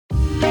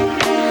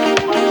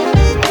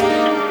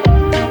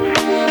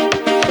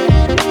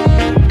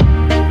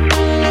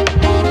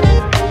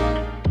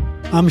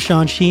I'm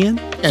Sean Sheehan.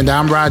 And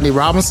I'm Rodney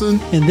Robinson.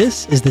 And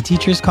this is the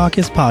Teachers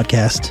Caucus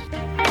Podcast.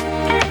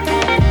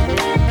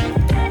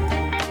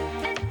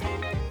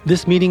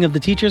 This meeting of the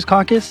Teachers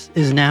Caucus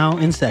is now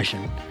in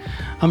session.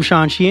 I'm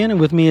Sean Sheehan, and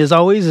with me as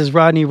always is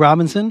Rodney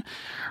Robinson.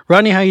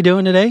 Rodney, how you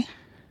doing today?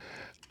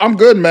 I'm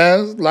good,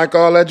 man. Like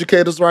all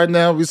educators right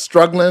now, we're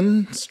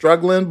struggling,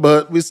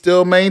 but we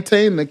still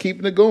maintaining and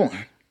keeping it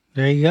going.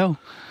 There you go.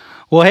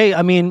 Well, hey,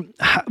 I mean,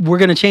 we're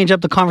going to change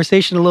up the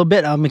conversation a little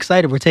bit. I'm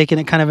excited. We're taking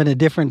it kind of in a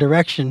different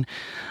direction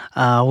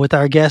with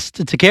our guest,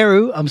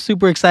 Takeru. I'm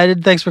super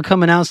excited. Thanks for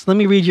coming out. So let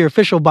me read your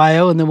official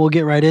bio, and then we'll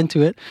get right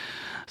into it.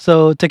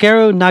 So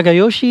Takeru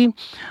Nagayoshi,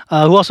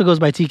 who also goes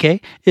by TK,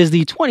 is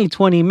the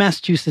 2020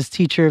 Massachusetts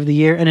Teacher of the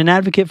Year and an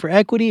advocate for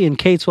equity in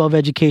K-12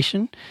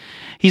 education.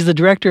 He's the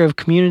director of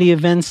community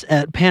events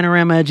at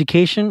Panorama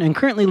Education and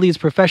currently leads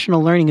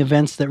professional learning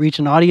events that reach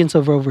an audience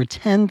of over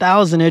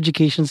 10,000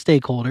 education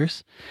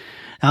stakeholders.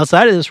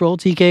 Outside of this role,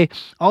 TK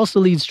also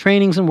leads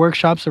trainings and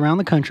workshops around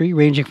the country,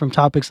 ranging from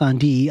topics on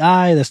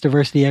DEI, that's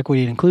diversity,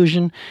 equity, and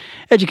inclusion,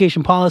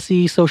 education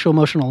policy,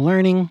 social-emotional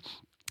learning,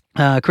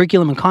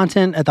 curriculum and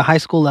content at the high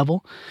school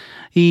level.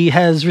 He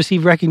has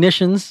received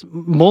recognitions,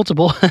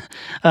 multiple,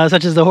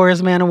 such as the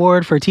Horace Mann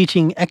Award for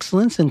Teaching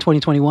Excellence in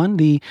 2021,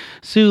 the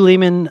Sue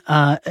Lehman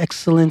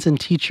Excellence in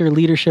Teacher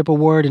Leadership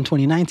Award in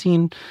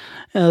 2019,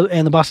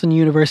 and the Boston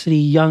University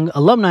Young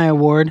Alumni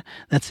Award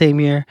that same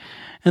year,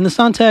 and the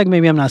Sontag,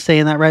 maybe I'm not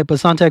saying that right, but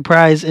Sontag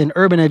Prize in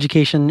Urban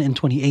Education in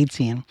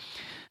 2018.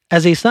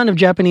 As a son of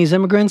Japanese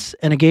immigrants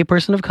and a gay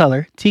person of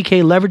color,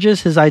 TK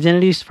leverages his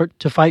identities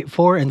to fight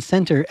for and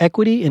center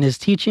equity in his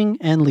teaching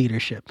and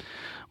leadership.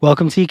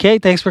 Welcome,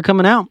 TK. Thanks for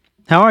coming out.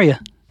 How are you?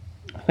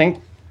 I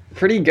think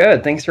pretty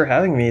good. Thanks for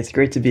having me. It's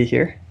great to be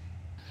here.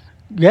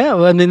 Yeah,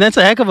 well, I mean, that's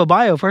a heck of a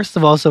bio, first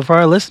of all. So for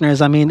our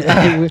listeners, I mean,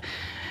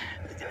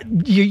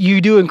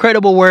 you do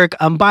incredible work.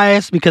 I'm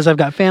biased because I've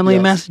got family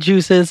in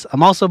Massachusetts.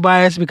 I'm also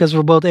biased because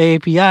we're both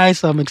AAPI,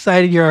 so I'm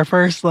excited you're our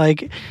first.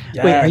 Wait,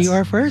 are you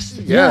our first?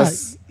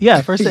 Yes.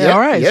 Yeah, first. All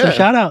right, so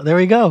shout out. There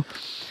we go.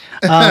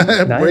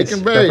 Nice.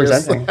 Breaking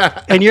barriers.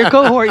 And your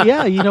cohort,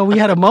 we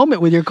had a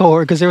moment with your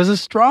cohort because there was a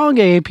strong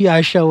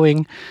AAPI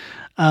showing.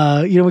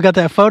 We got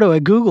that photo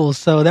at Google,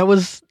 so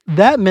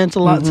that meant a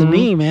lot to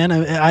me, man.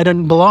 I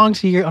didn't belong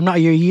to I'm not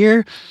your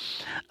year,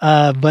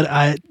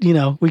 but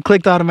we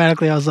clicked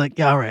automatically. I was like,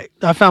 yeah, all right,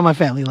 I found my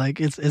family. Like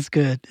it's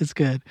good, it's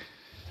good.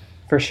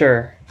 For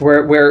sure,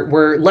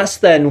 we're less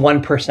than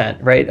 1%,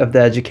 right, of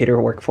the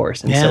educator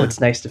workforce, and so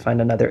it's nice to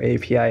find another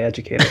AAPI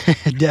educator.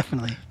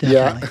 Definitely.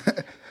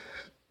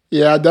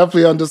 Yeah, I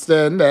definitely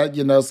understand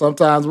that.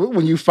 Sometimes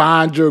when you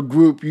find your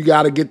group, you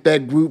got to get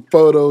that group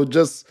photo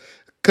just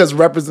because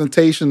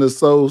representation is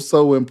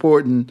so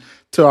important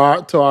to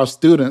our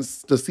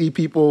students, to see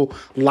people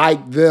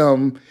like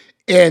them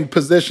in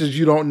positions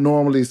you don't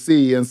normally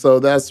see. And so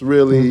that's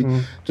really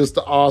just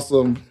an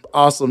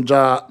awesome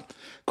job.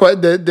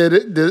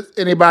 Did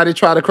anybody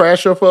try to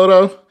crash your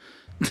photo?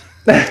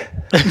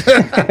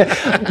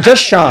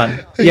 Just Sean.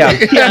 Yeah.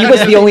 He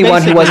was the only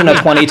one who wasn't a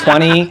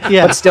 2020,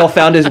 but still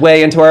found his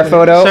way into our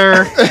photo.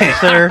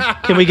 Sir,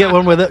 can we get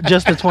one with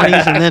just the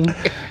 20s and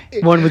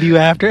then one with you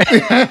after?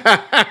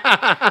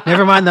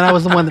 Never mind that I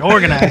was the one that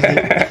organized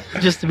it,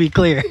 just to be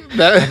clear.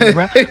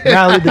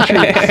 Rallied the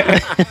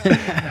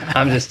troops.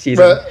 I'm just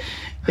teasing.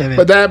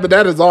 But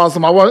that is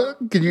awesome.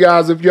 Can you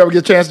guys, if you ever get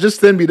a chance, just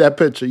send me that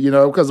picture,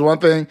 because one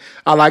thing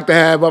I like to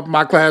have up in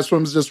my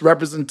classroom is just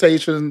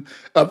representation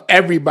of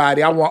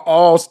everybody. I want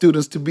all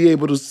students to be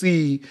able to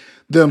see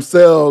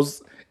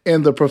themselves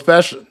in the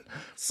profession.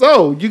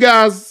 So you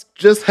guys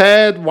just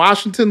had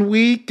Washington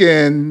Week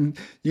and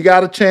you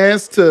got a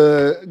chance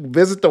to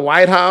visit the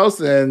White House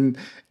and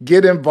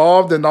get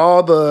involved in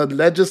all the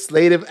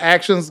legislative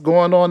actions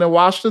going on in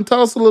Washington.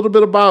 Tell us a little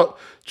bit about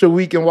your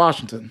week in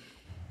Washington.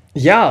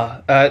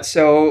 Yeah.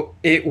 So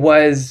it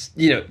was,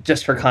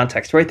 just for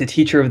context, right? The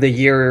Teacher of the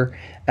Year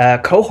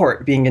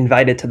cohort being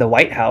invited to the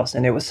White House.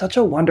 And it was such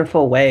a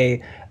wonderful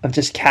way of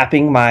just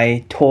capping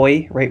my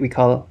toy, right? We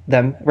call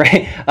them,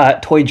 right?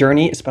 Toy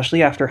journey,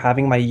 especially after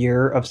having my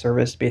year of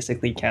service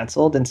basically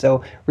canceled. And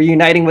so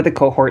reuniting with the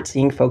cohort,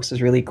 seeing folks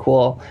was really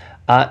cool.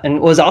 And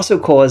what was also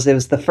cool is it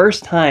was the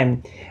first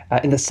time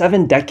in the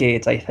 7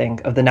 decades, I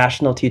think, of the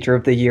National Teacher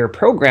of the Year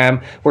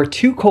program where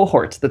 2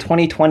 cohorts, the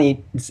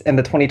 2020s and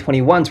the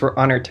 2021s, were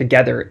honored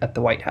together at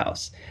the White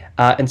House.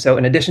 And so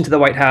in addition to the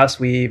White House,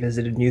 we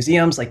visited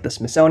museums like the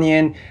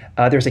Smithsonian.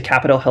 There's a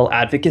Capitol Hill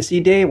Advocacy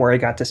Day where I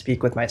got to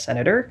speak with my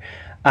senator.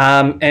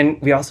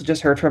 And we also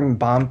just heard from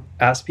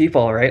bomb-ass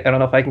people, right? I don't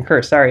know if I can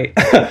curse, sorry.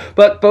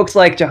 But folks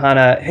like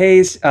Jahana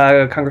Hayes,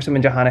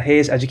 Congresswoman Jahana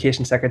Hayes,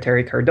 Education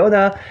Secretary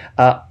Cardona,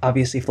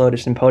 obviously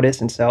FLOTUS and POTUS.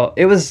 And so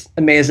it was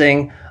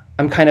amazing.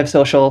 I'm kind of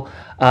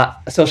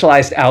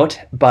socialized out,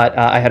 but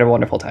I had a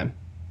wonderful time.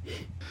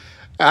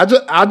 I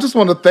just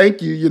want to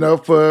thank you,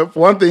 for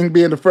one thing,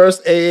 being the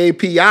first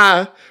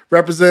AAPI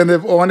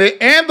representative on it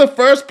and the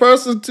first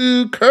person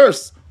to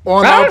curse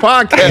on our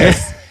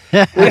podcast.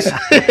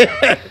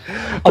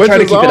 I'll try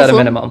to keep it at a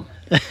minimum.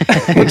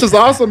 which is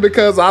awesome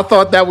because I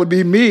thought that would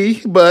be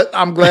me, but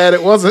I'm glad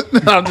it wasn't.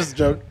 I'm just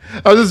joking.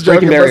 But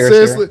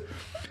seriously,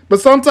 but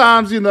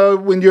sometimes,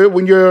 when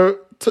you're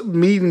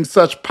meeting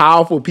such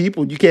powerful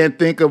people, you can't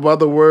think of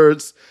other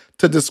words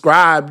to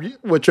describe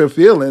what you're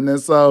feeling. And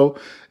so,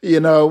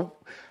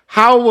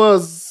 how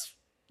was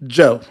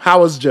Joe?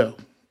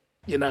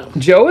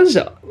 Joe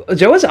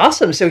was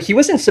awesome. So he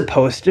wasn't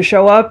supposed to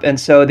show up, and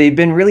so they've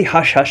been really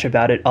hush hush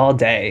about it all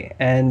day.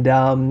 And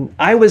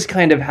I was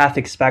kind of half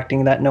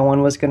expecting that no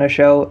one was going to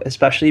show,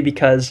 especially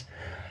because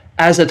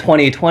as a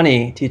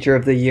 2020 Teacher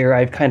of the Year,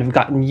 I've kind of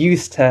gotten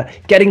used to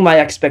getting my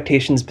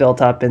expectations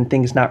built up and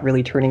things not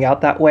really turning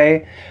out that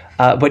way.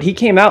 But he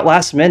came out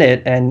last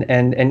minute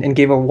and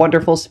gave a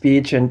wonderful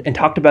speech and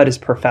talked about his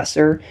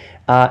professor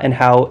and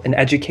how an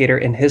educator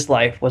in his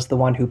life was the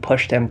one who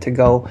pushed him to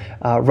go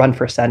run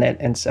for Senate.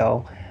 And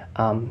so,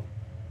 I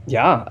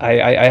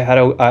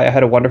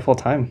had a wonderful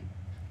time.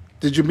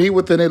 Did you meet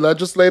with any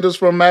legislators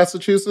from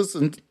Massachusetts?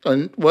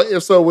 And what,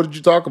 if so, what did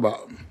you talk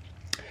about?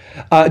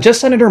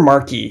 Just Senator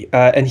Markey,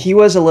 and he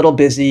was a little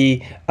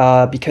busy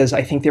because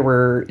I think they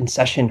were in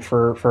session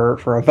for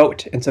a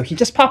vote, and so he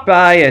just popped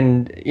by,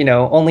 and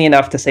only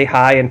enough to say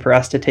hi and for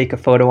us to take a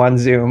photo on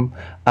Zoom.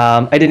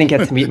 I didn't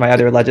get to meet my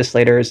other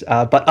legislators,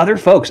 but other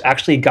folks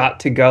actually got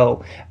to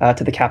go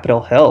to the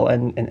Capitol Hill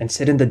and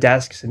sit in the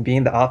desks and be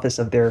in the office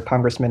of their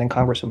congressmen and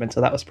congresswomen.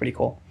 So that was pretty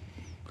cool.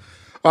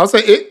 I'll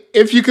say,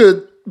 if you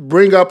could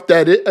bring up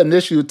an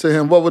issue to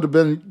him, what would have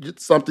been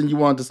something you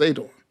wanted to say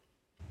to him?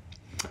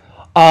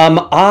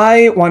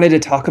 I wanted to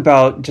talk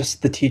about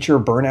just the teacher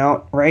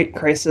burnout,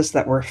 crisis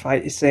that we're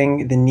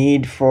facing, the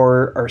need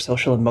for our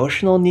social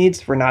emotional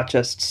needs for not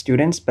just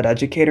students, but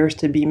educators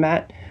to be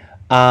met.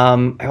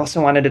 I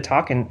also wanted to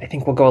talk, and I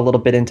think we'll go a little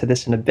bit into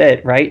this in a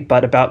bit,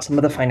 but about some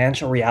of the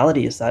financial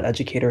realities that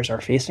educators are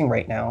facing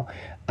right now,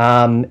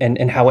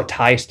 and how it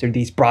ties to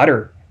these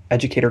broader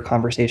educator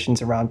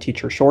conversations around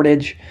teacher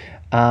shortage,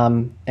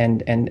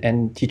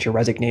 and teacher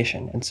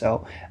resignation. And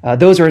so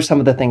those are some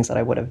of the things that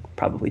I would have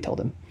probably told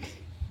him.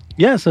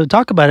 Yeah, so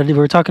talk about it. If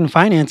we're talking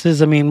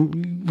finances, I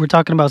mean, we're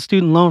talking about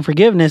student loan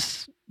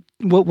forgiveness.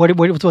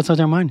 What's on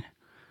their mind?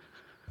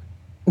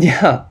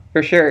 Yeah,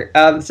 for sure.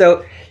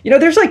 So,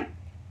 there's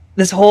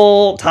this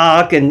whole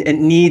talk and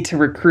need to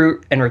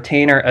recruit and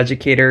retain our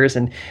educators,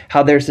 and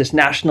how there's this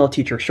national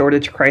teacher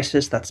shortage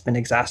crisis that's been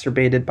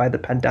exacerbated by the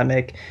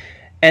pandemic.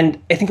 And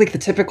I think the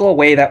typical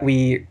way that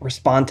we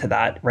respond to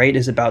that,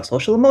 is about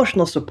social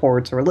emotional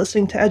supports or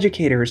listening to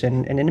educators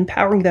and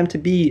empowering them to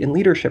be in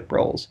leadership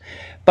roles.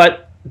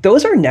 But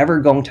those are never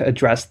going to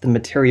address the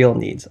material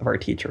needs of our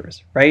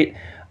teachers, right?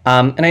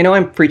 And I know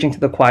I'm preaching to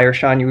the choir,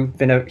 Sean. You've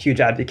been a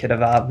huge advocate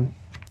of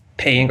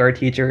paying our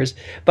teachers.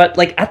 But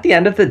at the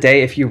end of the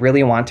day, if you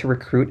really want to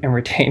recruit and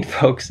retain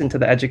folks into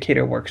the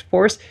educator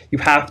workforce, you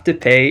have to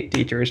pay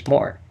teachers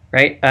more,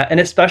 right? And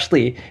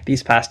especially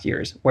these past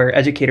years where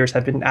educators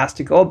have been asked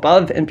to go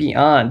above and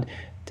beyond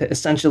to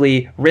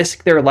essentially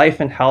risk their life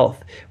and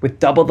health with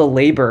double the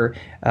labor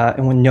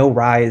and with no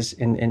rise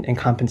in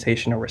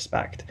compensation or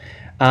respect.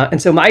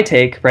 And so my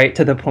take,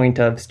 to the point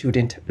of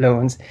student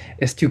loans,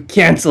 is to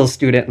cancel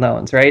student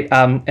loans, right?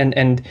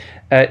 And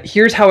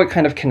here's how it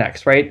kind of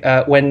connects,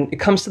 right? When it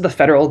comes to the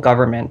federal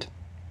government,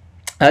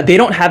 they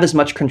don't have as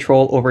much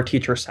control over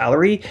teacher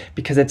salary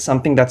because it's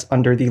something that's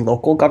under the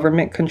local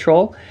government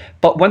control.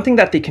 But one thing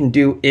that they can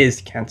do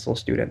is cancel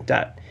student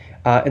debt.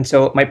 And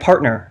so my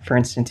partner, for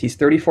instance, he's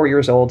 34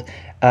 years old,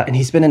 and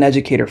he's been an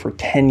educator for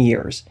 10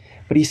 years,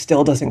 but he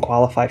still doesn't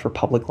qualify for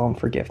public loan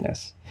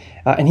forgiveness.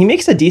 And he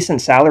makes a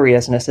decent salary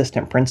as an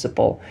assistant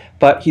principal,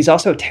 but he's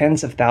also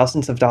tens of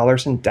thousands of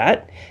dollars in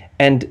debt.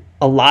 And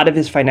a lot of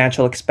his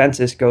financial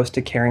expenses goes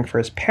to caring for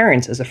his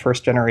parents as a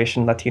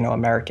first-generation Latino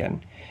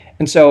American.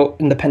 And so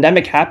when the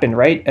pandemic happened,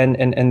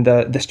 and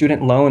the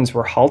student loans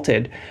were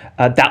halted,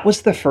 that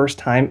was the first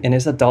time in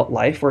his adult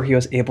life where he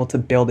was able to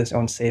build his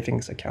own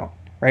savings account,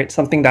 right?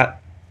 Something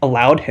that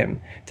allowed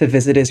him to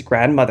visit his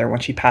grandmother when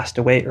she passed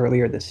away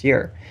earlier this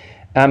year.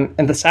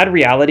 And the sad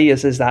reality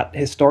is that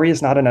his story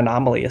is not an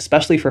anomaly,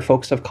 especially for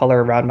folks of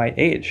color around my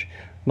age.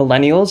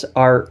 Millennials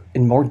are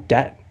in more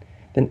debt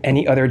than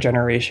any other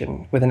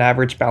generation, with an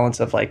average balance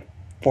of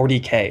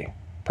 $40K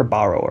per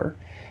borrower.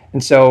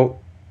 And so,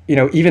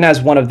 even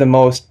as one of the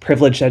most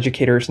privileged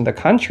educators in the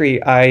country,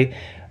 and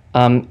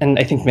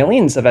I think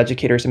millions of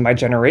educators in my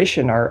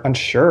generation are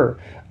unsure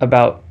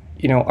about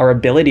our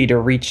ability to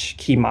reach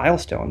key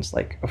milestones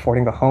like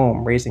affording a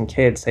home, raising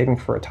kids, saving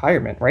for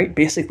retirement, right?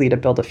 Basically to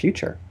build a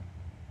future.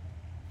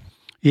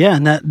 Yeah,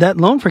 and that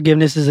loan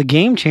forgiveness is a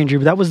game changer.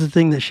 But that was the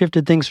thing that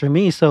shifted things for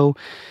me. So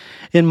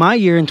in my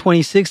year in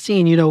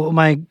 2016,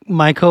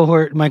 my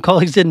cohort, my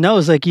colleagues didn't know.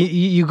 It's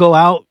you go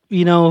out,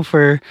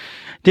 for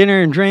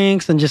dinner and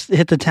drinks and just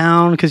hit the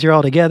town because you're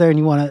all together and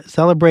you want to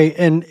celebrate.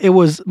 And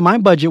my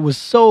budget was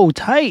so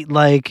tight.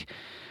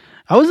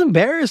 I was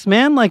embarrassed,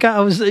 man. At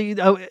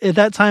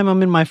that time,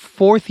 I'm in my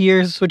fourth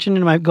year,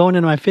 going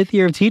into my fifth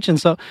year of teaching.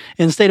 So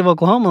in the state of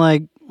Oklahoma,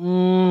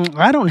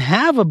 I don't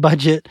have a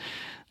budget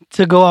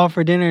to go out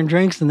for dinner and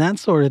drinks and that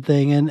sort of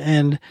thing.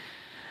 And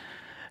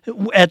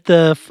at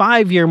the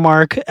 5-year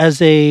mark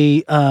as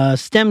a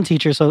STEM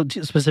teacher, so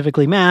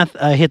specifically math,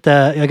 I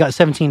got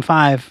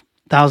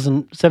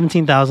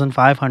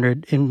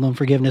 17,500 in loan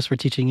forgiveness for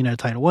teaching a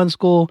Title I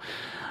school.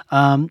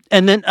 And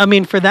then, I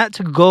mean, for that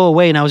to go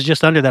away, and I was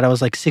just under that, I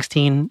was like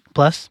 16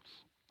 plus.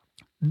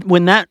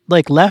 When that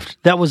left,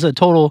 that was a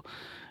total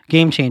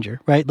game changer,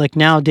 right? Like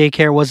now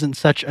daycare wasn't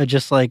such a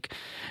just like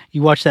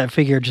you watch that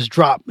figure just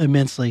drop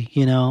immensely,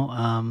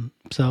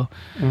 so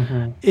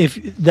if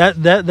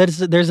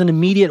there's an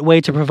immediate way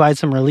to provide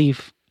some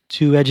relief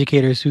to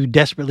educators who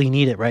desperately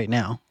need it right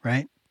now,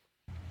 right?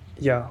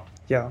 Yeah.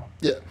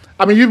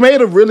 I mean, you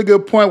made a really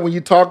good point when you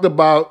talked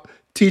about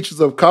teachers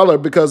of color,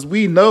 because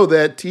we know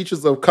that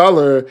teachers of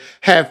color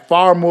have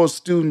far more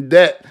student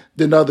debt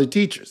than other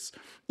teachers.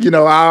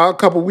 A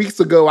couple of weeks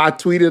ago, I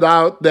tweeted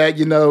out that,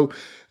 you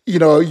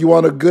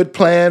want a good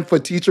plan for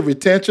teacher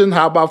retention?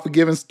 How about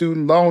forgiving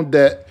student loan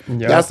debt?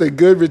 Yeah. That's a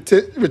good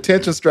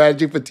retention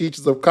strategy for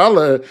teachers of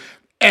color.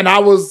 And I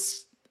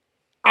was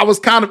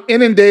kind of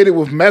inundated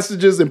with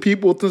messages and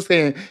people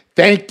saying,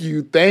 thank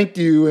you.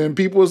 And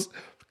people was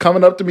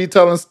coming up to me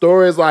telling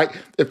stories like,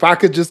 if I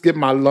could just get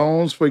my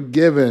loans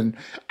forgiven,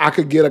 I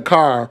could get a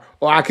car,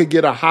 or I could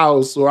get a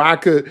house, or I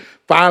could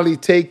finally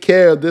take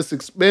care of this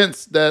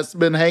expense that's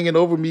been hanging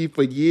over me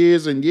for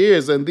years and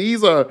years. And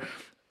these are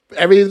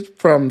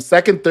from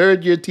second,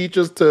 third year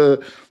teachers to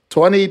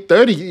 20,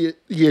 30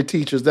 year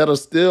teachers that'll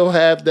still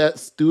have that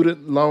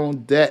student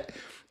loan debt.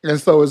 And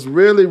so it's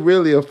really,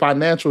 really a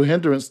financial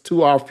hindrance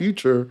to our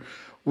future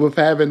with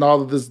having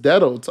all of this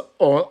debt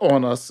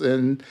on us.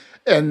 And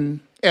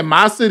in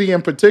my city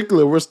in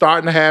particular, we're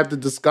starting to have the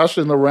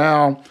discussion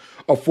around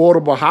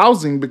affordable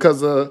housing because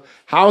the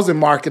housing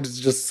market is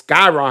just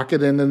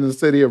skyrocketing in the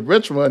city of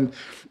Richmond.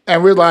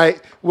 And we're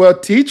like, well,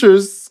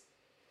 teachers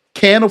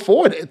can't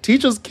afford it.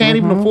 Teachers can't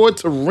even afford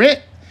to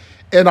rent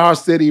in our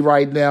city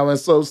right now. And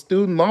so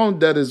student loan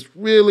debt is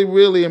really,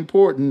 really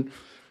important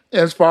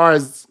as far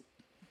as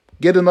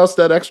getting us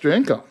that extra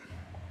income.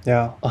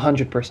 Yeah,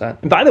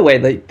 100%. And by the way,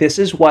 this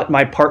is what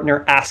my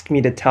partner asked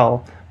me to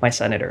tell my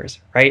senators,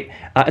 right?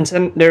 And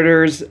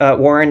Senators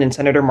Warren and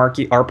Senator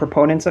Markey are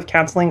proponents of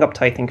canceling up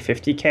to, I think,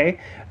 $50K,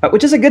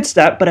 which is a good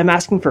step, but I'm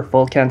asking for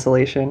full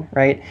cancellation,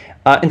 right?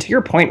 And to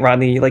your point,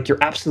 Rodney, you're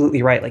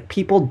absolutely right.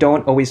 People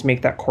don't always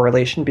make that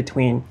correlation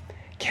between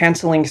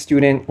canceling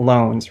student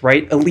loans,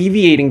 right?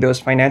 Alleviating those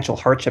financial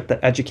hardship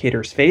that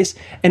educators face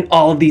and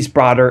all of these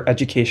broader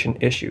education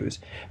issues.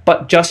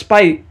 But just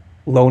by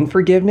loan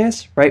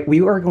forgiveness, right?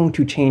 We are going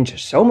to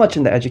change so much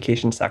in the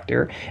education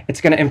sector. It's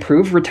going to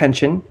improve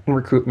retention and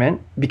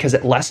recruitment because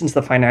it lessens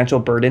the financial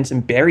burdens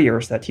and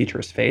barriers that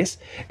teachers face.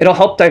 It'll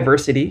help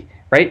diversity,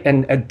 right?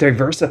 And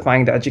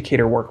diversifying the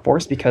educator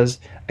workforce because,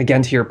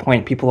 again, to your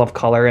point, people of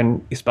color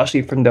and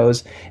especially from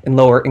those in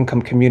lower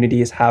income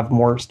communities have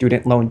more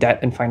student loan debt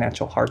and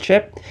financial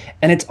hardship.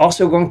 And it's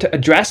also going to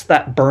address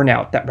that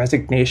burnout, that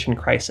resignation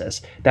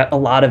crisis that a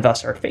lot of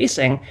us are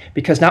facing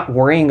because not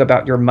worrying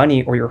about your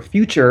money or your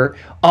future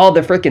all the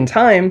freaking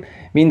time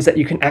means that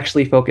you can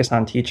actually focus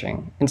on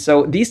teaching. And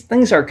so these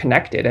things are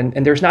connected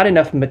and there's not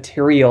enough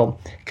material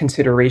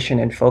consideration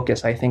and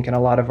focus, I think, in a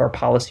lot of our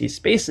policy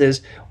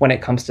spaces when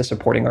it comes to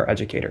supporting our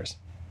educators.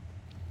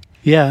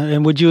 Yeah,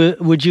 and would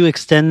you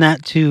extend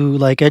that to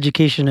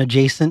education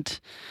adjacent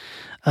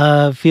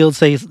fields,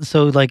 say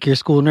so your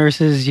school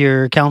nurses,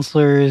 your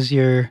counselors,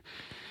 do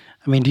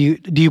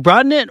you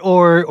broaden it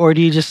or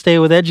do you just stay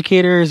with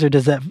educators, or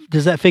does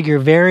that figure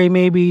vary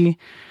maybe?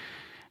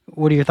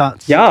 What are your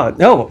thoughts? Yeah,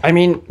 no,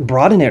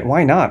 broaden it.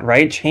 Why not,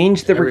 right?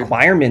 Change the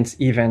requirements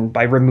even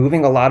by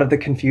removing a lot of the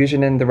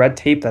confusion and the red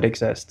tape that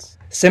exists.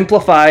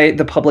 Simplify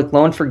the public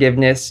loan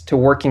forgiveness to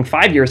working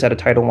 5 years at a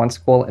Title I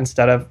school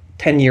instead of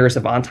 10 years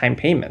of on-time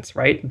payments,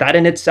 right? That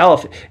in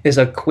itself is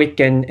a quick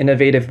and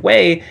innovative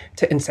way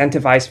to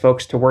incentivize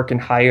folks to work in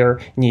higher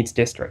needs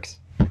districts.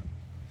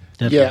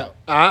 Definitely. Yeah,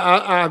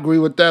 I agree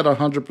with that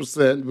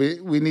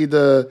 100%. We need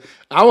to,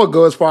 I would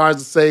go as far as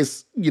to say,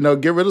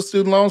 get rid of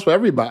student loans for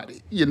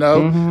everybody.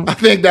 I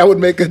think that would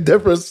make a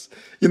difference,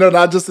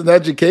 not just in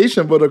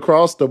education, but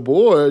across the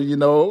board.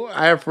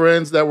 I have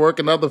friends that work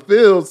in other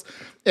fields,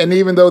 and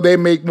even though they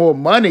make more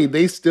money,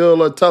 they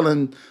still are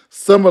telling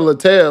similar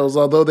tales,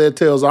 although their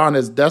tales aren't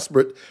as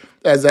desperate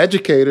as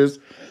educators.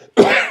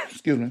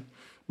 Excuse me.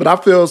 But I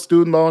feel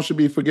student loans should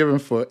be forgiven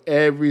for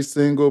every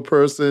single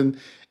person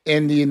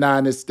in the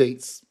United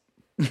States.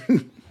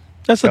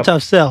 That's a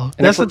tough sell.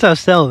 That's a tough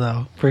sell,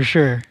 though, for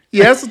sure.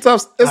 Yeah, it's a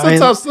tough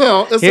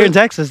sell. Here in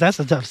Texas, that's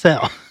a tough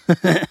sell.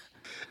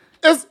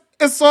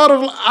 It's sort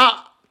of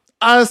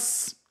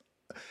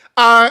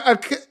I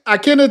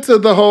akin it to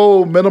the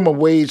whole minimum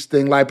wage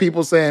thing. Like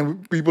people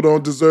saying people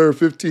don't deserve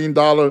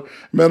 $15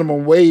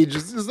 minimum wage.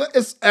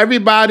 It's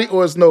everybody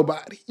or it's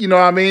nobody. You know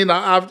what I mean?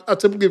 I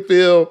typically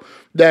feel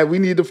that we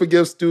need to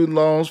forgive student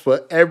loans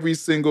for every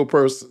single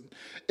person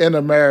in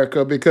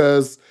America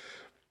because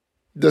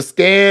the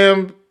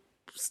scams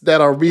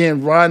that are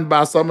being run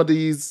by some of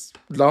these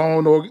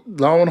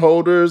loan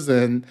holders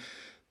and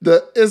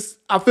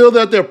I feel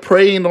that they're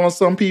preying on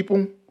some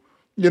people.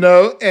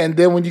 And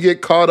then when you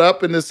get caught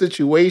up in the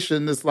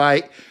situation, it's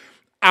like,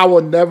 I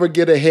will never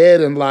get ahead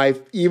in life,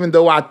 even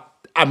though I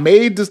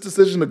made this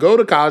decision to go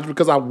to college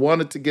because I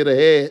wanted to get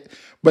ahead.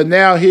 But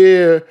now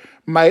here,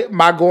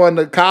 my going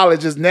to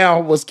college is now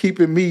what's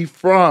keeping me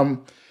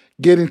from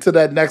getting to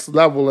that next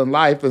level in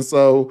life. And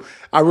so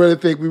I really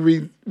think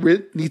we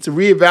need to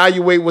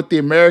reevaluate what the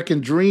American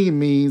dream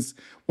means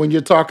when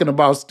you're talking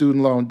about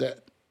student loan debt.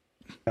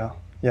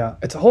 Yeah,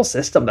 it's a whole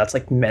system that's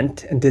like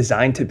meant and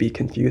designed to be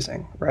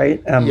confusing,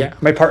 right? Yeah.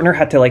 My partner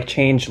had to like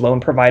change loan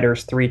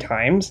providers 3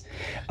 times,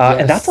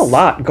 and that's a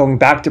lot. Going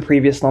back to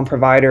previous loan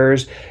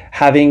providers,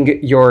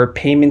 having your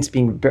payments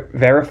being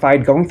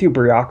verified, going through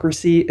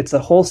bureaucracy. It's a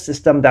whole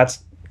system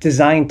that's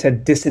designed to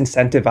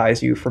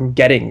disincentivize you from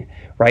getting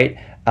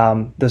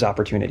those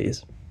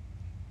opportunities.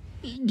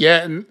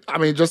 Yeah, and I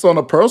mean, just on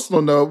a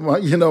personal note,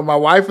 my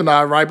wife and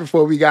I, right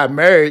before we got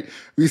married,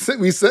 we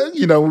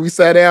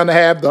sat down to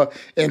have the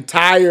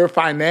entire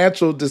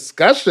financial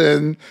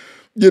discussion.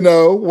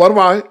 One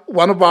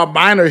of our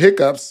minor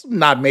hiccups,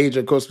 not major,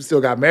 of course, we still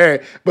got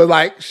married, but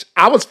like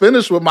I was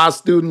finished with my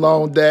student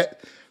loan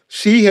debt.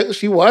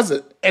 She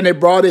wasn't, and it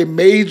brought a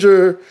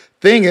major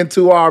thing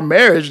into our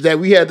marriage that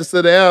we had to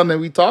sit down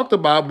and we talked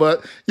about.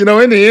 But in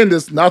the end,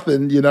 it's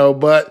nothing.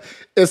 But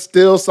it's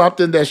still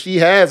something that she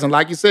has. And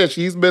like you said,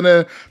 she's been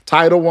in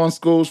Title I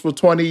schools for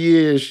 20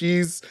 years.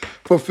 She's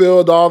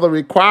fulfilled all the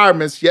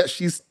requirements, yet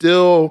she's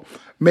still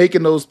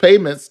making those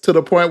payments to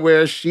the point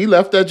where she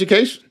left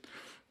education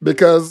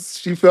because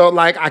she felt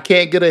like I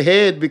can't get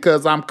ahead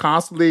because I'm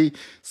constantly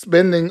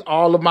spending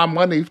all of my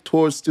money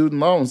towards student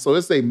loans. So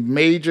it's a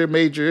major,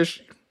 major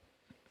issue.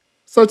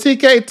 So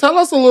TK, tell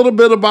us a little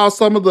bit about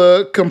some of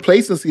the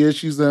complacency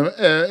issues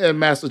in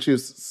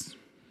Massachusetts.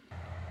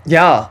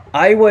 Yeah,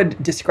 I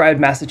would describe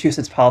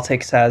Massachusetts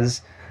politics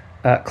as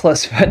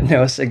close but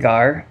no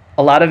cigar.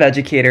 A lot of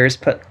educators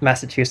put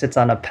Massachusetts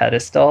on a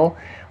pedestal,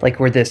 like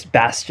we're this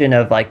bastion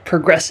of like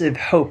progressive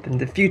hope and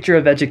the future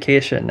of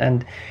education.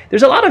 And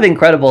there's a lot of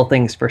incredible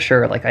things for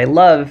sure. Like I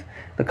love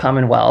the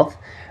Commonwealth,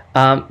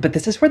 but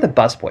this is where the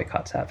bus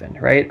boycotts happen,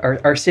 right?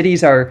 Our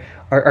cities are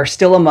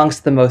still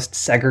amongst the most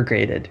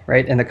segregated,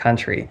 right, in the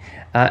country.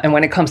 And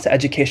when it comes to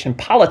education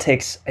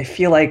politics, I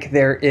feel like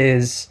there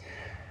is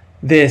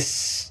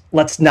this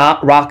let's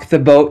not rock the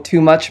boat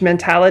too much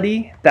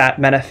mentality that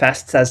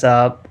manifests as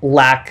a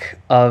lack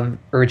of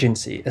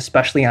urgency,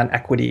 especially on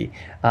equity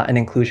and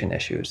inclusion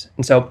issues.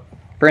 And so,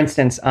 for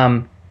instance,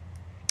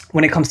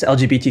 when it comes to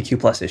LGBTQ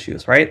plus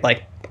issues, right?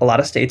 Like a lot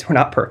of states, we're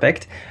not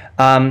perfect.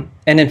 And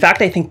in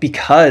fact, I think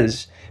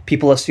because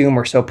people assume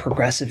we're so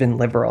progressive and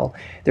liberal,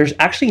 there's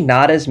actually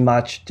not as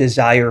much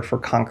desire for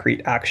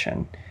concrete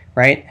action,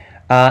 right?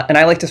 And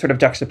I like to sort of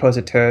juxtapose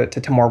it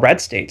to more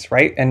red states,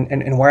 right?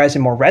 And whereas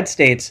in more red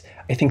states,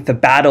 I think the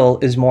battle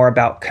is more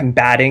about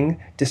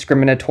combating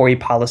discriminatory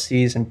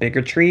policies and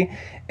bigotry.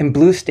 In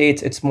blue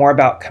states, it's more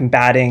about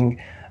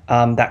combating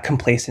that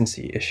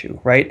complacency issue,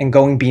 right? And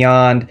going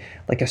beyond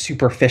like a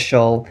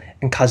superficial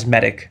and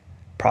cosmetic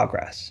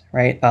progress,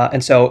 right?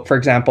 And so, for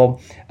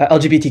example,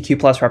 LGBTQ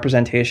plus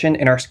representation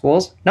in our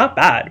schools, not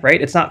bad, right?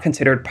 It's not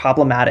considered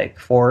problematic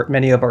for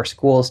many of our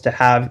schools to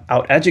have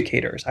out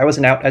educators. I was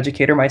an out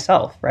educator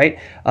myself, right?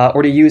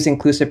 Or to use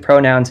inclusive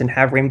pronouns and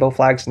have rainbow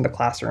flags in the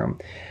classroom.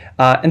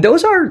 And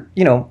those are,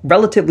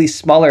 relatively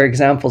smaller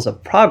examples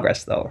of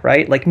progress though,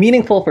 right? Like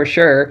meaningful for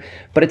sure,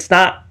 but it's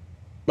not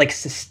like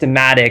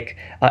systematic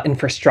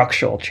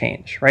infrastructural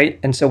change, right?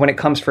 And so when it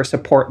comes for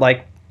support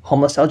like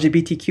homeless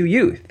LGBTQ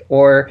youth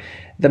or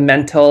the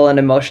mental and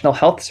emotional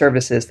health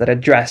services that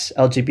address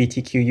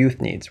LGBTQ youth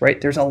needs,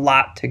 right? There's a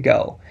lot to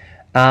go.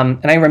 And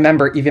I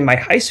remember even my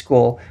high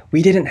school,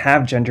 we didn't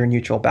have gender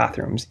neutral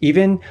bathrooms.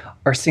 Even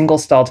our single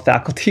stalled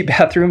faculty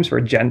bathrooms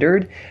were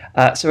gendered.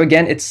 So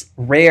again, it's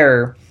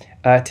rare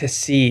to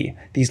see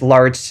these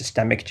large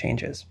systemic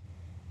changes.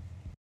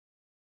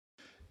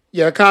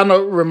 Yeah, it kind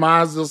of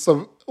reminds us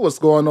of what's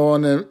going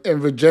on in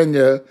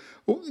Virginia.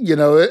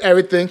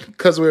 Everything,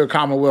 because we're a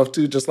Commonwealth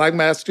too, just like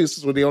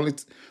Massachusetts, we're the only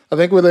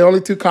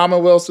 2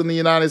 Commonwealths in the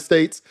United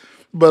States.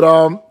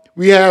 But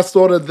we have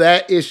sort of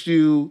that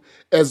issue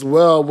as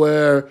well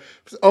where,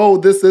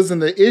 this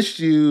isn't an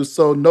issue,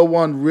 so no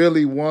one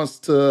really wants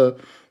to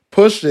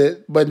push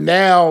it. But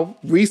now,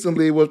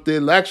 recently with the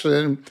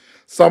election,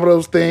 some of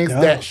those things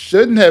that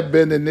shouldn't have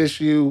been an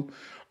issue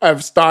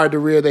have started to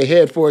rear their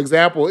head. For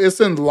example, it's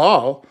in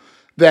law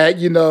that,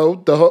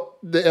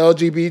 the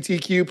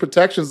LGBTQ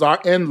protections are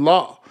in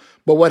law.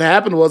 But what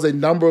happened was a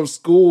number of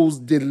schools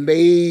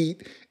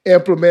delayed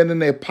implementing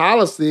their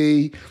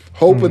policy,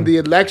 hoping the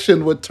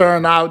election would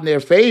turn out in their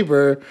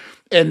favor.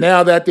 And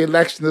now that the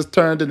election has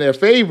turned in their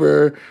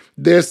favor,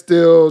 they're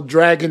still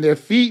dragging their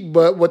feet.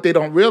 But what they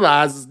don't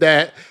realize is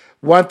that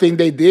one thing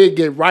they did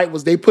get right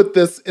was they put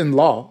this in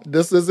law.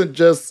 This isn't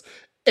just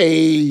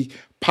a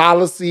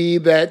policy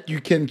that you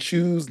can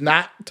choose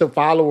not to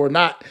follow or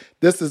not.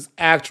 This is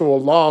actual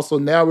law. So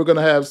now we're going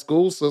to have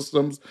school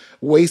systems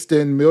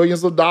wasting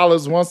millions of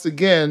dollars once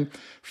again,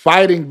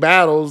 fighting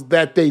battles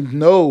that they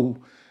know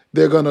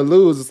they're going to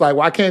lose. It's like,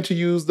 why can't you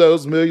use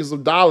those millions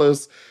of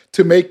dollars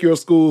to make your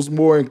schools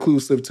more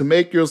inclusive, to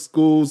make your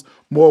schools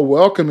more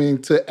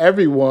welcoming to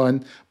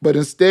everyone. But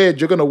instead,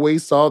 you're going to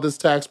waste all these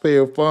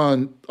taxpayer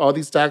funds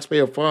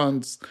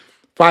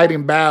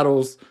fighting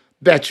battles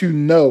that you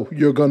know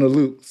you're going to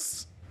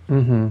lose.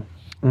 Mm-hmm.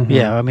 Mm-hmm.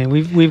 Yeah, I mean,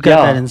 we've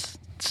got that in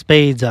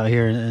spades out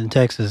here in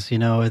Texas. You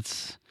know,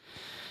 it's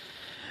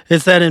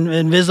that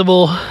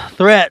invisible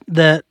threat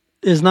that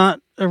is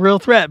not a real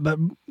threat. But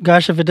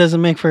gosh, if it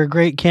doesn't make for a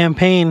great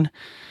campaign,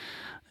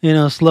 you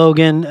know,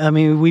 slogan. I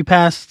mean, we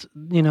passed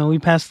the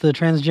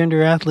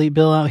transgender athlete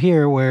bill out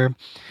here where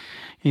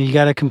you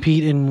got to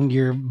compete in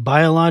your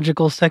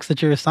biological sex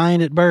that you're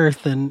assigned at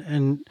birth,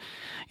 and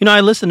you know,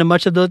 I listened to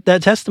much of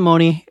that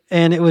testimony,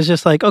 and it was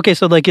just like, okay,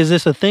 so like, is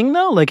this a thing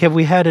though? Like, have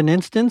we had an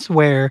instance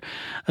where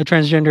a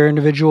transgender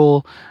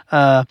individual,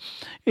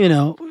 you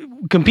know,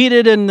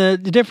 competed in the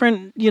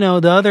different, you know,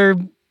 the other,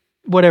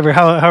 whatever,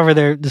 however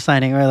they're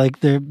deciding, right?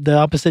 Like the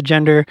opposite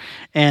gender,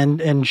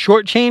 and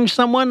shortchange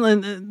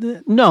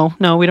someone?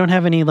 No, we don't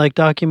have any like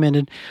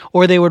documented.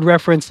 Or they would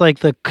reference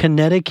like the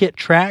Connecticut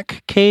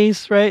track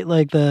case, right?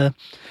 Like there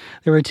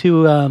were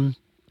two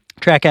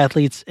track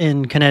athletes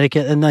in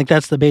Connecticut, and like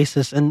that's the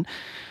basis. And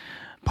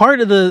part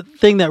of the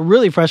thing that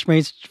really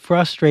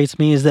frustrates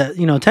me is that,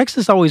 you know,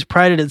 Texas always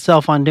prided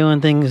itself on doing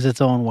things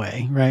its own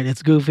way, right?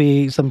 It's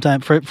goofy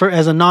sometimes for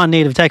as a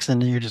non-native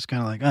Texan, you're just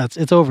kind of like, oh,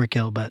 it's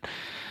overkill, but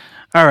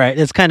all right,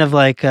 it's kind of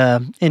like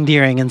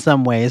endearing in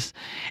some ways.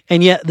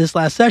 And yet this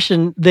last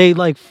session, they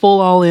like full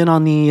all in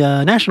on the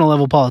national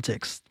level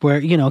politics,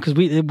 where, you know, because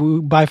we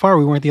by far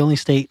we weren't the only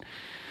state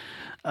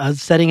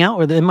setting out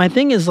with it. And my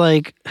thing is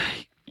like,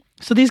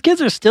 so these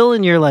kids are still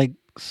in your like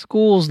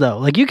schools though.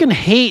 Like, you can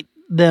hate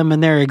them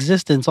and their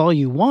existence all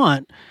you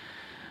want,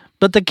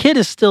 but the kid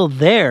is still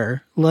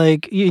there.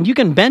 Like, you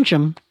can bench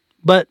him,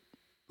 but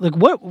like,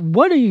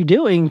 what are you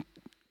doing?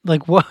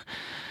 Like, what?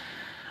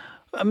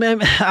 I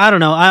mean, I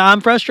don't know.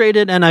 I'm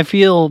frustrated, and I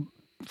feel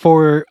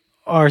for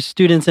our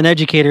students and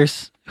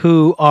educators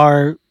who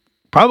are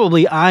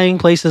probably eyeing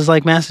places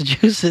like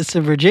Massachusetts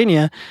and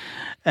Virginia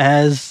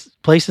as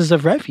places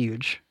of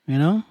refuge, you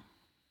know?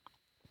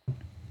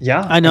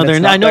 Yeah, I know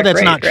I know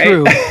that's not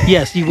true.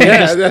 Yes, we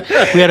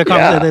had a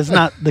conversation. That's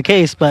not the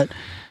case, but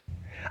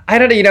I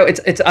don't know. You know,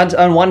 it's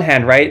on one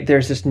hand, right?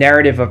 There's this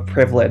narrative of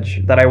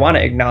privilege that I want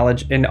to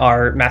acknowledge in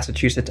our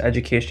Massachusetts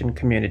education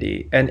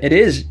community, and it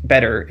is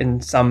better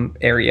in some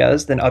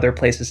areas than other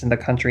places in the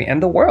country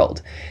and the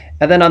world.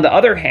 And then on the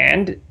other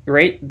hand,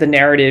 right, the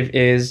narrative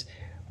is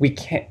we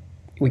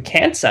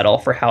can't settle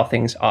for how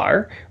things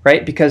are,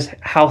 right? Because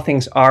how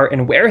things are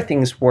and where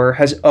things were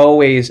has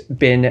always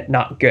been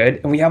not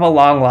good. And we have a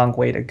long, long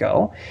way to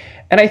go.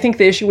 And I think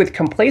the issue with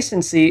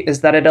complacency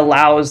is that it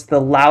allows the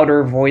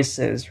louder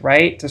voices,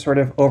 right, to sort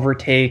of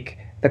overtake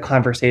the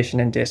conversation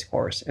and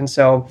discourse. And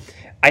so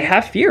I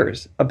have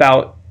fears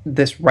about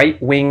this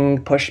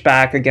right-wing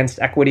pushback against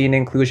equity and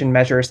inclusion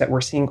measures that we're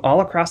seeing all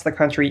across the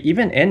country,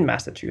 even in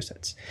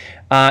Massachusetts.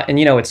 And,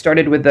 you know, it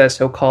started with the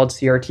so-called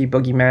CRT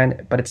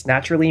boogeyman, but it's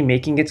naturally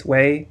making its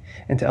way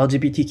into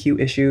LGBTQ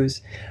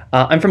issues.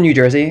 I'm from New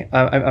Jersey.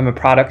 I'm a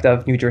product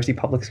of New Jersey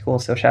public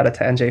schools, so shout out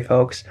to NJ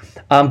folks.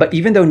 But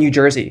even though New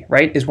Jersey,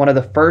 right, is one of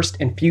the first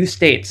and few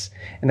states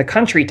in the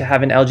country to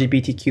have an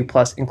LGBTQ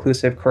plus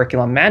inclusive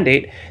curriculum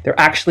mandate, they're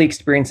actually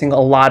experiencing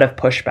a lot of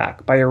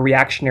pushback by a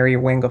reactionary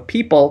wing of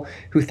people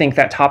who think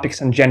that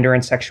topics on gender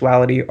and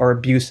sexuality are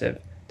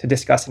abusive to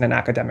discuss in an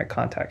academic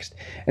context.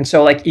 And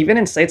so, like, even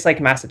in states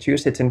like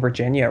Massachusetts and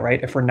Virginia,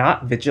 right, if we're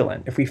not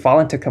vigilant, if we fall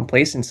into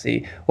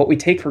complacency, what we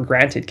take for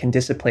granted can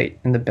dissipate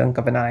in the blink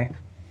of an eye.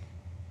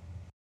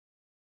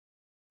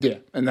 Yeah,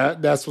 and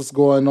that's what's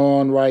going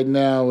on right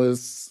now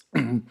is,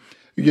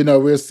 you know,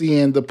 we're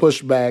seeing the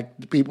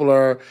pushback. People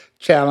are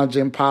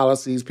challenging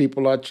policies.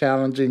 People are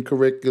challenging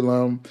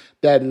curriculum,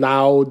 that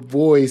loud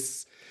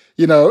voice,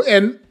 you know,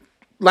 and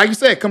like you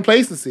said,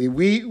 complacency.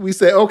 We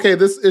say, okay,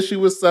 this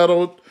issue is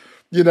settled.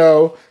 You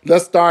know,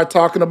 let's start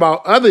talking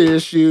about other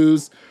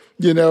issues,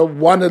 you know,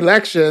 one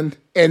election,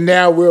 and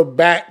now we're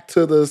back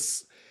to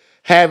this,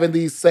 having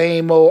these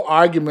same old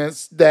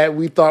arguments that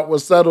we thought were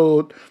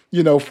settled,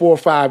 you know, 4 or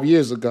 5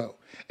 years ago.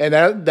 And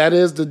that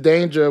is the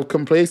danger of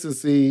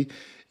complacency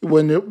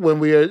when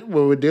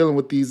we're dealing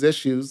with these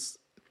issues.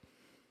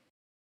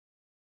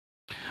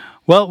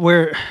 Well,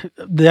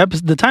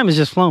 the time has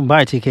just flown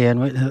by, TK,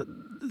 and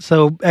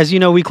so, as you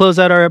know, we close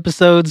out our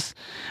episodes.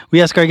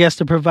 We ask our guests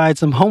to provide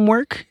some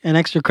homework and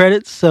extra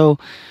credits. So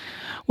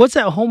what's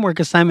that homework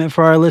assignment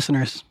for our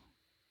listeners?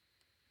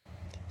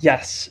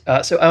 Yes.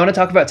 So I want to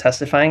talk about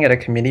testifying at a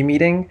committee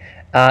meeting,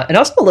 and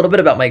also a little bit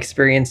about my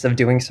experience of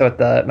doing so at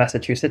the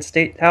Massachusetts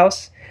State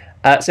House.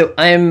 So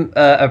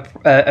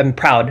I'm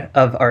proud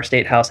of our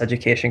State House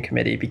Education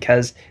Committee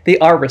because they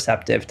are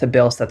receptive to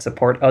bills that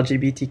support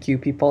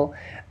LGBTQ people.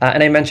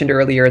 And I mentioned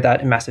earlier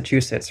that in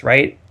Massachusetts,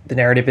 right, the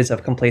narrative is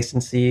of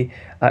complacency.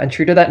 And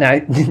true to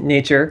that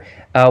nature,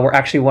 we're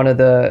actually one of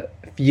the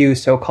few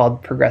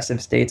so-called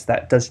progressive states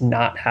that does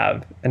not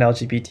have an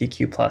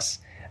LGBTQ plus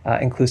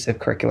inclusive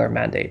curricular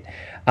mandate.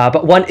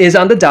 But one is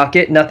on the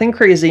docket, nothing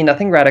crazy,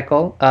 nothing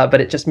radical,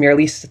 but it just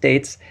merely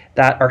states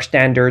that our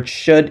standards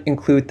should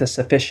include the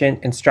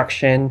sufficient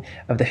instruction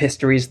of the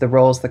histories, the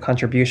roles, the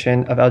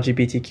contribution of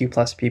LGBTQ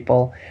plus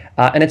people.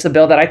 And it's a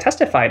bill that I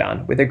testified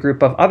on with a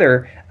group of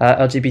other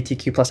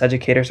LGBTQ plus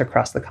educators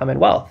across the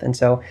Commonwealth. And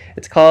so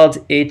it's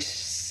called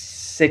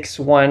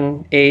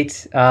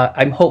H618.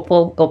 I'm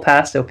hopeful it'll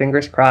pass, so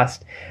fingers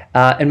crossed.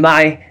 And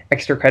my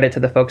extra credit to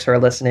the folks who are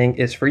listening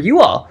is for you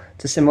all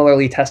to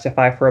similarly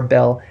testify for a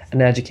bill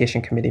in an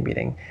education committee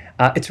meeting.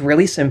 It's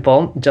really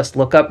simple. Just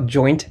look up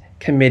Joint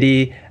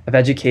Committee of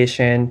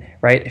Education,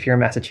 right? If you're in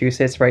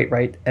Massachusetts,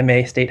 right,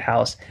 MA State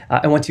House.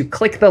 And once you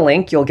click the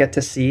link, you'll get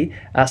to see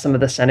some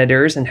of the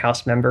senators and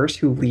House members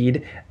who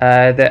lead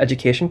the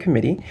Education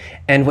Committee.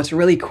 And what's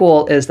really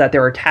cool is that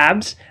there are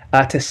tabs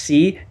to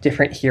see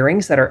different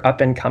hearings that are up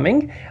and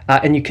coming.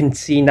 And you can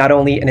see not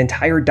only an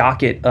entire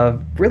docket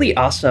of really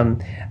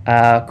awesome,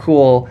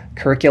 cool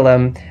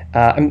curriculum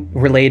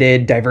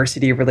related,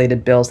 diversity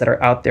related bills that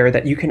are out there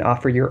that you can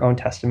offer your own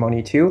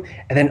testimony to,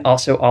 and then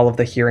also all of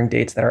the hearing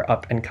dates that are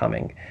up and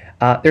coming.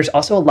 There's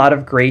also a lot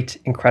of great,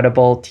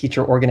 incredible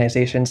teacher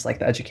organizations like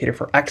the Educator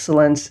for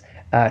Excellence,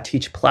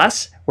 Teach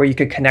Plus, where you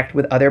could connect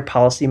with other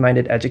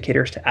policy-minded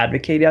educators to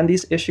advocate on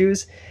these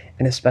issues.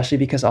 And especially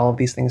because all of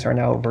these things are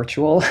now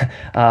virtual,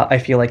 I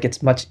feel like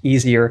it's much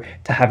easier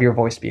to have your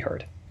voice be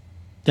heard.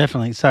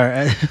 Definitely. Sorry,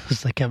 I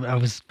was like I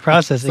was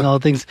processing all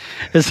the things.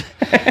 It's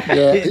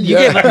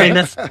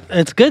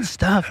good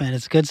stuff, man.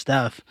 It's good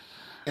stuff.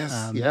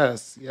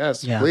 Yes.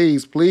 Yeah.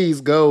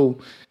 Please go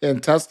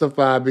and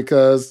testify,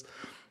 because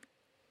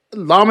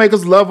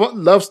lawmakers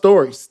love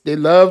stories. They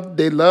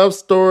love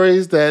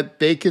stories that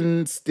they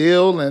can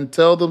steal and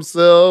tell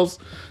themselves,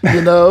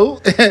 And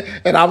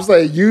I'm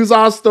saying, use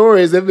our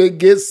stories if it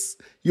gets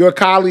your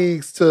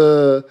colleagues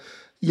to,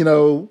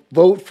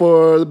 vote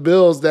for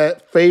bills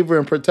that favor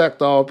and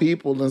protect all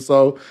people. And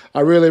so I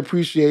really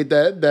appreciate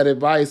that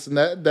advice and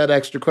that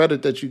extra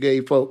credit that you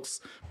gave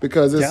folks,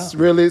 because it's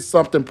really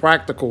something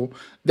practical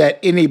that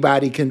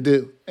anybody can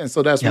do. And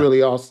so that's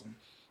really awesome.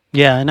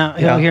 Yeah, and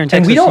here in Texas,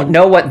 and we don't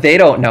know what they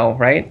don't know,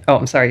 right? Oh,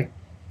 I'm sorry.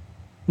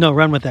 No,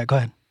 run with that. Go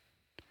ahead.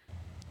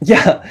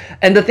 Yeah,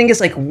 and the thing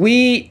is,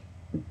 we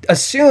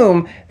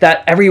assume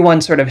that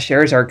everyone sort of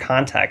shares our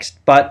context,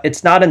 but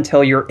it's not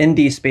until you're in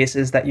these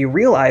spaces that you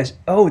realize,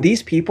 oh,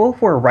 these people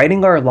who are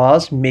writing our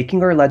laws,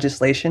 making our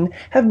legislation,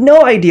 have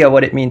no idea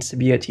what it means to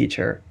be a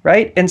teacher,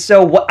 right? And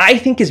so what I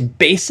think is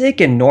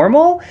basic and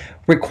normal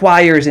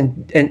requires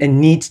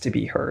and needs to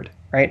be heard,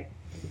 right?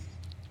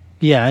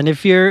 Yeah, and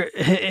if you're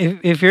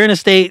in a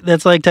state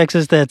that's like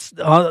Texas, that's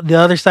on the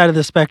other side of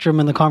the spectrum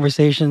in the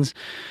conversations,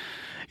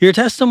 your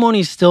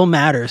testimony still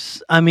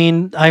matters. I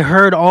mean, I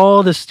heard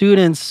all the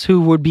students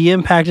who would be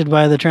impacted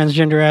by the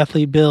transgender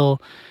athlete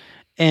bill,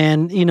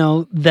 and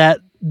that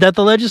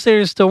the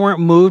legislators still weren't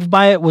moved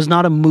by it was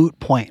not a moot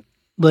point.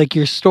 Like,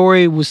 your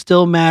story was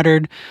still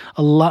mattered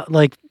a lot.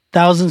 Like,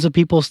 thousands of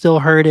people still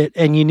heard it,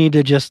 and you need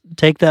to just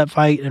take that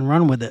fight and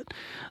run with it.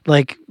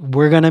 Like,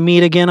 we're going to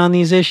meet again on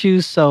these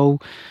issues, so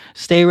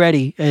stay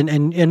ready.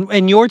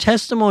 And your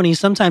testimony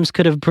sometimes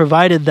could have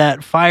provided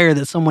that fire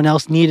that someone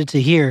else needed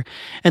to hear,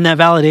 and that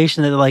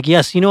validation that they're like,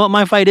 yes, you know what,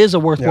 my fight is a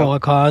worthwhile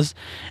cause,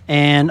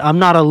 and I'm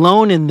not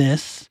alone in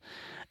this.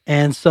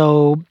 And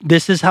so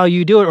this is how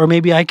you do it. Or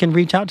maybe I can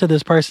reach out to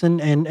this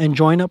person and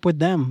join up with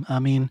them. I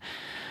mean,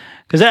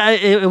 because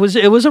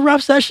it was a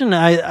rough session.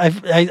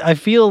 I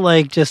feel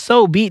like just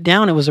so beat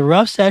down. It was a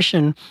rough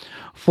session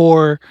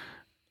for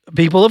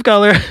people of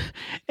color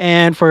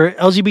and for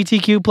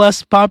LGBTQ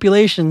plus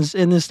populations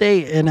in the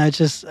state. And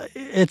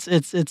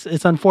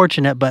it's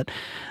unfortunate, but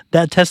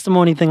that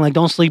testimony thing, like,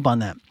 don't sleep on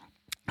that.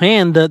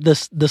 And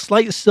the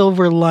slight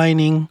silver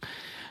lining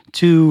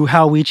to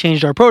how we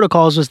changed our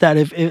protocols was that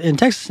if in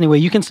Texas anyway,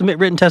 you can submit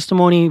written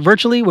testimony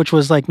virtually, which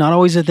was like not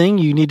always a thing.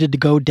 You needed to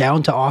go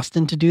down to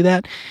Austin to do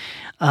that.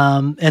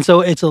 And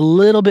so it's a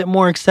little bit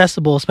more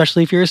accessible,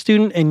 especially if you're a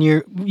student and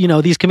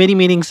these committee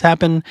meetings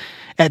happen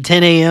at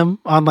 10 a.m.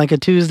 on like a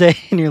Tuesday,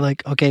 and you're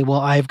like, okay,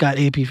 well, I've got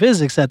AP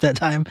Physics at that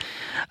time.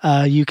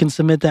 You can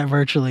submit that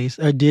virtually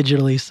or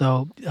digitally.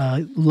 So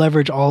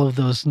leverage all of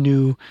those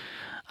new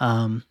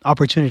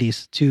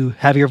opportunities to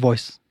have your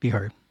voice be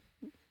heard.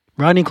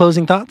 Rodney,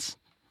 closing thoughts?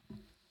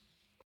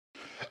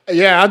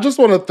 Yeah, I just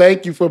want to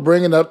thank you for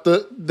bringing up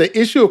the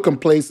issue of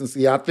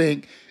complacency. I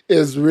think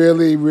is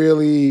really,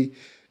 really,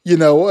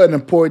 an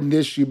important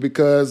issue,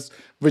 because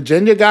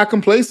Virginia got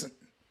complacent.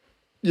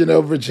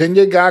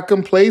 Virginia got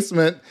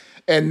complacent,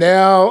 and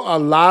now a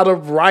lot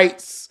of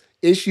rights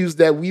issues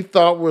that we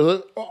thought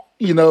were,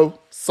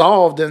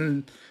 solved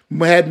and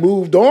had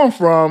moved on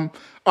from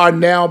are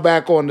now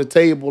back on the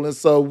table. And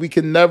so we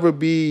can never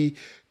be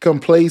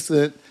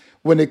complacent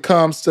when it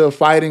comes to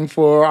fighting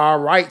for our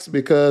rights,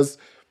 because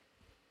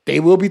they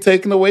will be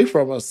taken away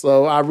from us.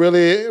 So I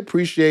really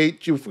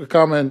appreciate you for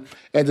coming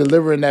and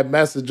delivering that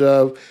message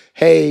of,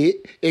 hey,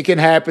 it can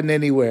happen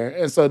anywhere.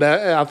 And so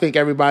that I think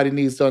everybody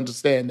needs to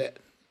understand that.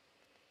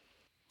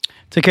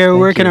 Takeru,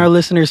 where can our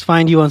listeners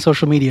find you on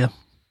social media?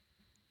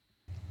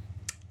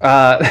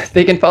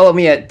 They can follow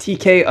me at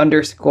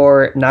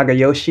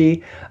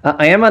TK_Nagayoshi.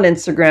 I am on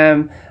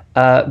Instagram,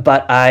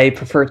 but I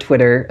prefer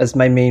Twitter as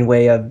my main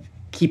way of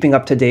keeping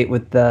up to date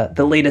with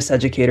the latest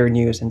educator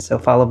news. And so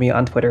follow me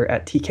on Twitter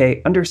at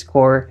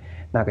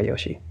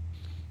TK_Nagayoshi.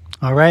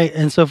 All right.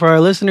 And so for our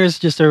listeners,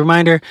 just a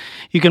reminder,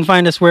 you can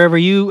find us wherever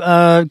you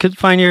could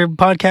find your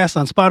podcast,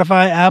 on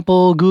Spotify,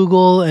 Apple,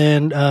 Google.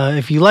 And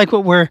if you like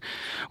what we're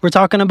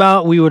talking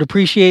about, we would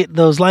appreciate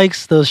those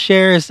likes, those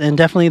shares, and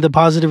definitely the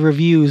positive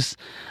reviews.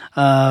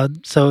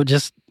 So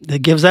just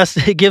it gives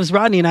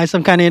Rodney and I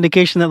some kind of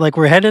indication that like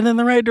we're headed in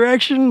the right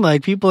direction,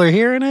 like people are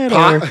hearing it,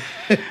 or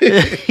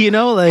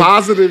like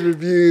positive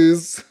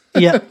reviews.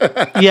 Yeah.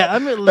 I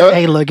mean,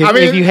 hey, look,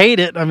 if you hate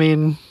it, I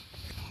mean,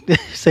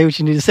 say what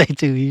you need to say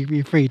too.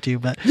 You're free to,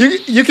 but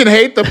you can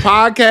hate the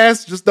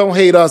podcast, just don't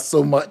hate us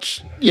so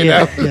much. You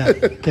know? Yeah.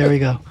 There we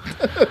go.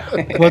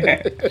 Well,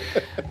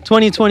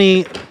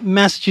 2020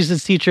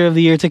 Massachusetts Teacher of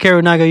the Year,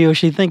 Takeru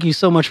Nagayoshi. Thank you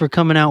so much for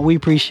coming out. We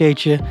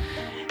appreciate you.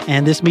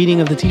 And this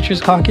meeting of the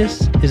Teachers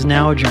Caucus is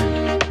now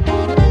adjourned.